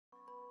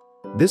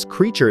This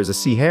creature is a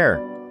sea hare.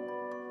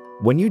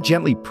 When you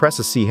gently press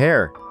a sea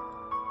hare,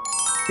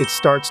 it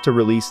starts to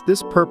release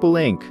this purple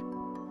ink.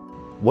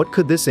 What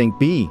could this ink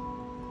be?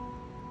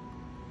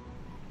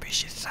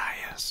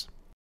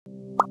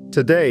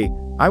 Today,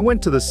 I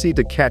went to the sea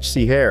to catch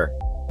sea hare.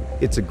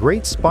 It's a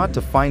great spot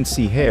to find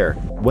sea hare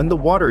when the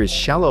water is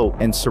shallow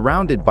and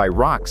surrounded by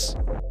rocks.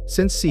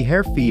 Since sea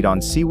hare feed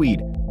on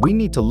seaweed, we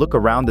need to look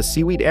around the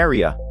seaweed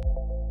area.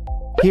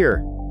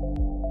 Here,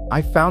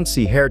 I found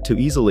sea hare too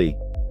easily.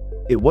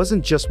 It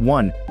wasn't just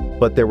one,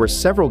 but there were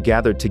several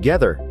gathered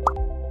together.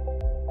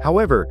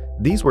 However,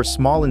 these were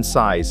small in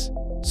size,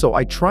 so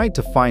I tried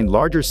to find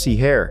larger sea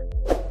hare.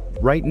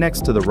 Right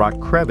next to the rock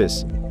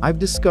crevice, I've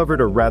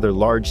discovered a rather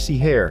large sea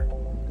hare.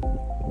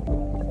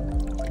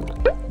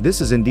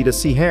 This is indeed a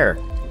sea hare.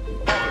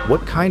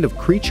 What kind of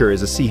creature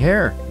is a sea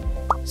hare?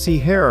 Sea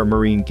hare are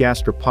marine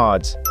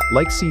gastropods,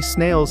 like sea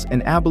snails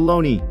and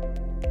abalone.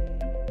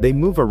 They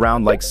move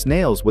around like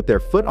snails with their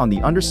foot on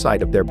the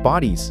underside of their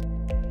bodies.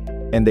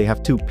 And they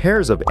have two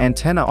pairs of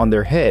antennae on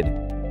their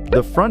head.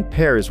 The front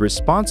pair is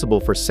responsible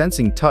for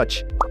sensing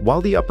touch,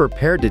 while the upper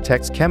pair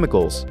detects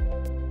chemicals.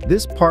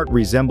 This part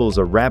resembles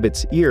a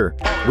rabbit's ear,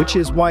 which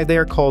is why they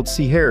are called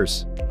sea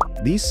hares.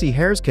 These sea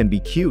hares can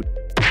be cute,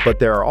 but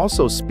there are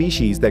also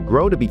species that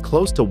grow to be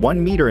close to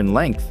 1 meter in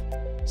length.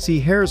 Sea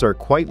hares are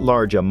quite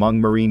large among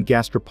marine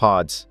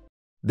gastropods.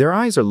 Their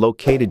eyes are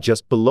located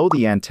just below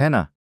the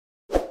antenna.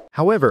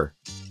 However,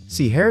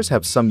 sea hares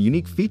have some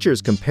unique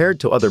features compared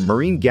to other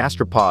marine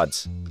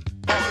gastropods.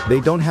 They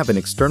don't have an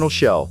external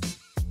shell.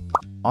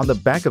 On the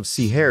back of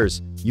sea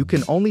hares, you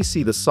can only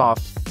see the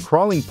soft,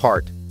 crawling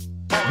part.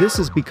 This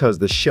is because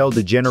the shell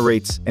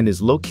degenerates and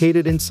is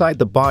located inside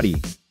the body.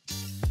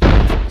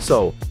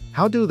 So,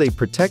 how do they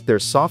protect their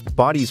soft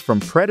bodies from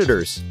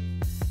predators?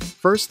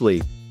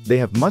 Firstly, they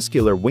have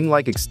muscular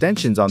wing-like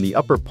extensions on the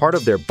upper part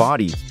of their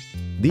body.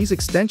 These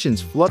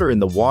extensions flutter in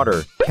the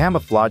water,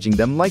 camouflaging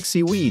them like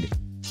seaweed.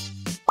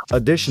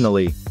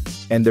 Additionally,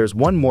 and there's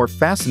one more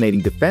fascinating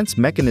defense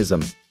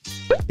mechanism.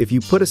 If you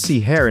put a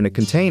sea hare in a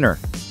container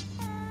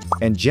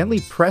and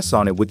gently press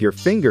on it with your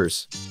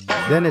fingers,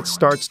 then it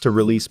starts to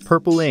release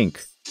purple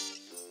ink.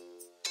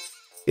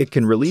 It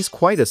can release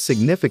quite a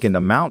significant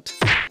amount.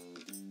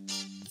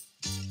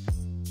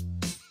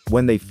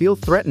 When they feel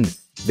threatened,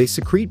 they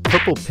secrete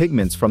purple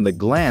pigments from the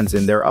glands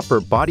in their upper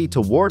body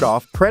to ward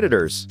off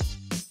predators.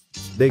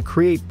 They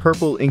create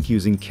purple ink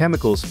using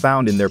chemicals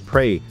found in their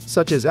prey,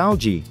 such as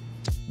algae.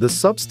 The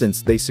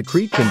substance they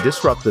secrete can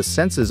disrupt the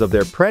senses of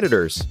their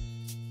predators.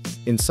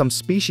 In some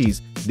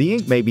species, the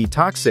ink may be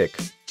toxic.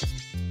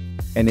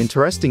 And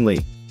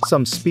interestingly,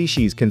 some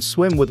species can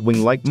swim with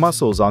wing-like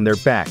muscles on their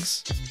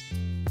backs.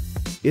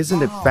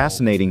 Isn't it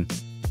fascinating?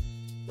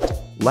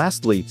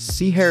 Lastly,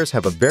 sea hares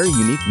have a very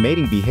unique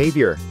mating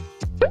behavior.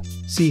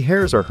 Sea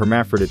hares are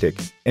hermaphroditic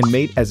and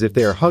mate as if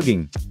they are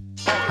hugging.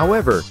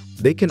 However,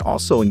 they can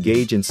also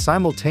engage in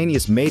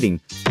simultaneous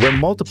mating, where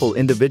multiple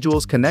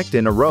individuals connect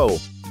in a row.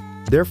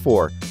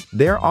 Therefore,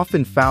 they are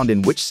often found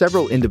in which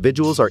several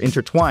individuals are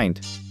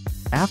intertwined.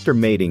 After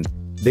mating,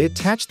 they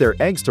attach their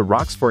eggs to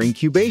rocks for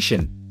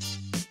incubation.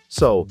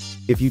 So,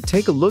 if you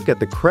take a look at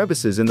the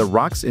crevices in the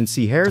rocks in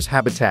sea hares'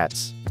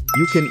 habitats,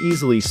 you can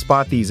easily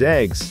spot these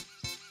eggs.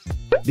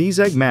 These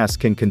egg masses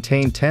can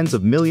contain tens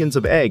of millions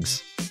of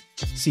eggs.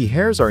 Sea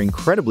hares are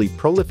incredibly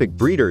prolific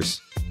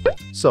breeders.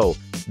 So,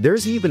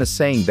 there's even a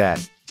saying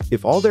that,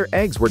 if all their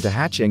eggs were to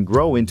hatch and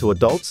grow into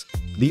adults,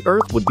 the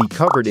earth would be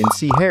covered in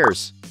sea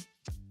hares.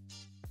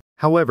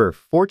 However,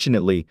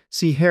 fortunately,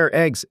 sea hare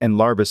eggs and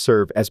larvae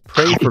serve as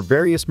prey for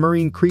various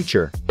marine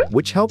creatures,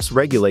 which helps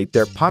regulate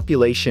their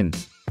population.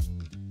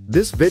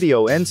 This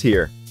video ends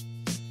here.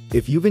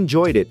 If you've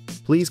enjoyed it,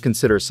 please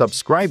consider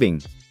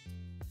subscribing.